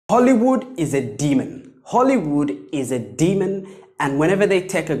Hollywood is a demon. Hollywood is a demon, and whenever they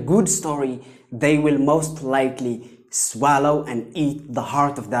take a good story, they will most likely swallow and eat the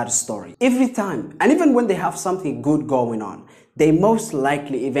heart of that story. Every time, and even when they have something good going on, they most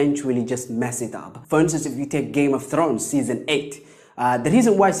likely eventually just mess it up. For instance, if you take Game of Thrones season 8, the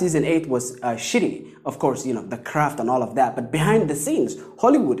reason why season 8 was shitty, of course, you know, the craft and all of that, but behind the scenes,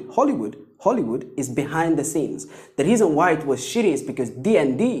 Hollywood is behind the scenes. The reason why it was shitty is because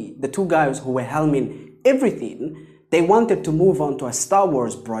D&D, the two guys who were helming everything, they wanted to move on to a Star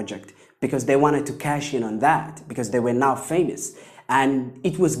Wars project because they wanted to cash in on that because they were now famous. And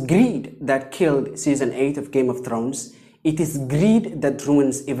it was greed that killed season 8 of Game of Thrones. It is greed that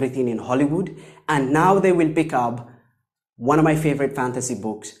ruins everything in Hollywood. And now they will pick up one of my favorite fantasy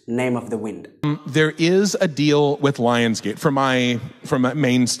books, Name of the Wind. There is a deal with Lionsgate for my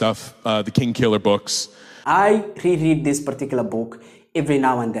main stuff, the King Killer books. I reread this particular book every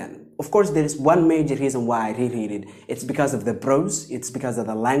now and then. Of course, there is one major reason why I reread it. It's because of the prose, it's because of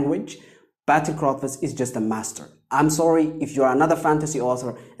the language. Patrick Rothfuss is just a master. I'm sorry if you're another fantasy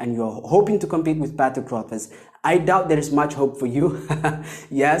author and you're hoping to compete with Patrick Rothfuss. I doubt there is much hope for you.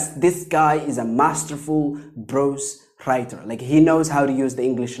 Yes, this guy is a masterful prose writer. Like, he knows how to use the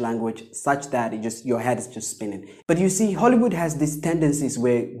English language such that your head is just spinning. But you see, Hollywood has these tendencies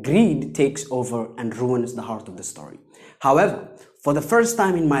where greed takes over and ruins the heart of the story. However, for the first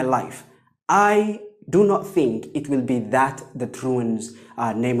time in my life, I do not think it will be that ruins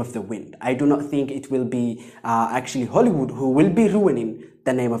Name of the Wind. I do not think it will be actually Hollywood who will be ruining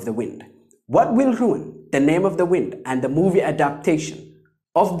the Name of the Wind. What will ruin the Name of the Wind and the movie adaptation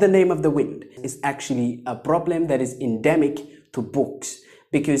of the Name of the Wind is actually a problem that is endemic to books,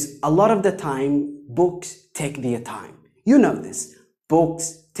 because a lot of the time books take their time. You know this.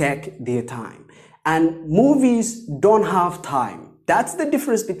 Books take their time, and movies don't have time. That's the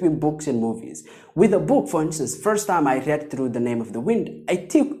difference between books and movies. With a book, for instance, first time I read through The Name of the Wind, it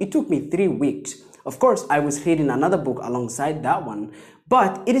took me 3 weeks. Of course, I was reading another book alongside that one,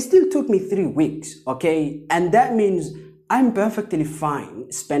 but it still took me 3 weeks, okay? And that means I'm perfectly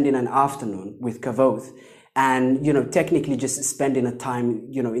fine spending an afternoon with Kavoth and, you know, technically just spending a time,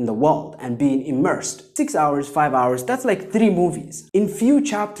 you know, in the world and being immersed. 6 hours, 5 hours, that's like 3 movies. In few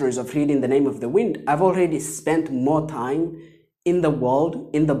chapters of reading The Name of the Wind, I've already spent more time in the world,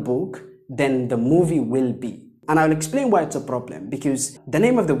 in the book, than the movie will be. And I'll explain why it's a problem, because The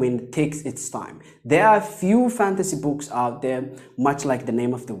Name of the Wind takes its time. There are few fantasy books out there, much like The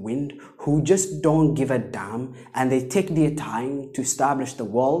Name of the Wind, who just don't give a damn, and they take their time to establish the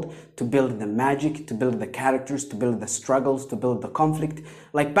world, to build the magic, to build the characters, to build the struggles, to build the conflict.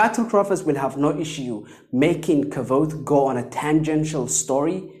 Like, Patrick Rothfuss will have no issue making Kavoth go on a tangential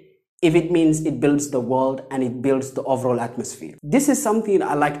story if it means it builds the world and it builds the overall atmosphere. This is something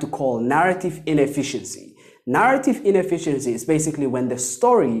I like to call narrative inefficiency. Narrative inefficiency is basically when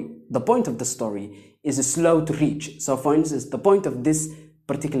the point of the story is slow to reach. So for instance, the point of this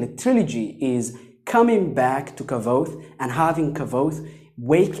particular trilogy is coming back to Kavoth and having Kavoth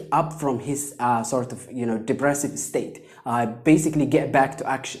wake up from his depressive state, basically get back to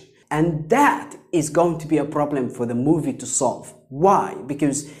action. And that is going to be a problem for the movie to solve. Why?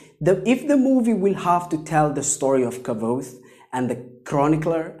 Because if the movie will have to tell the story of Kavoth and the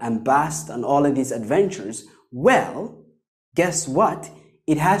Chronicler and Bast and all of these adventures, well, guess what?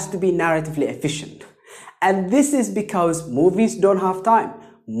 It has to be narratively efficient. And this is because movies don't have time.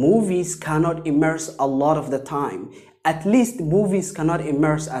 Movies cannot immerse a lot of the time. At least movies cannot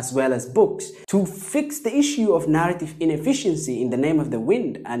immerse as well as books. To fix the issue of narrative inefficiency in The Name of the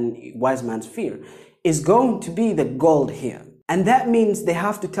Wind and Wise Man's Fear is going to be the gold here. And that means they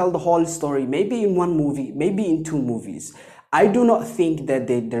have to tell the whole story, maybe in 1 movie, maybe in 2 movies. I do not think that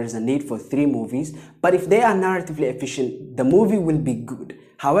there's a need for 3 movies, but if they are narratively efficient, the movie will be good.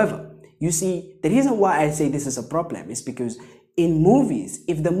 However, you see, the reason why I say this is a problem is because in movies,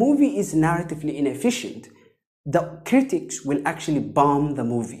 if the movie is narratively inefficient, the critics will actually bomb the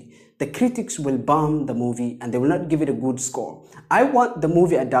movie. The critics will bomb the movie and they will not give it a good score. I want the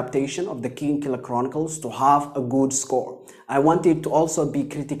movie adaptation of the King Killer Chronicles to have a good score. I want it to also be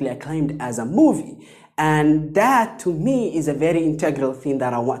critically acclaimed as a movie. And that, to me, is a very integral thing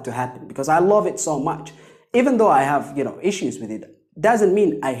that I want to happen because I love it so much. Even though I have, issues with it, doesn't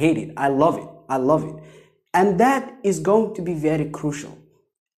mean I hate it. I love it. I love it. And that is going to be very crucial.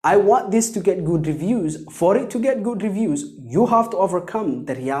 I want this to get good reviews. For it to get good reviews, you have to overcome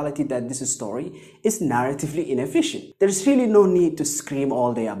the reality that this story is narratively inefficient. There's really no need to scream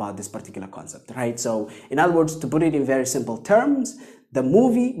all day about this particular concept, right? So, in other words, to put it in very simple terms, the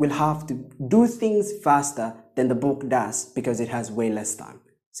movie will have to do things faster than the book does because it has way less time.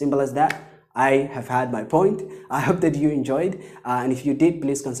 Simple as that. I have had my point. I hope that you enjoyed. And if you did,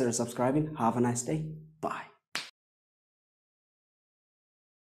 please consider subscribing. Have a nice day.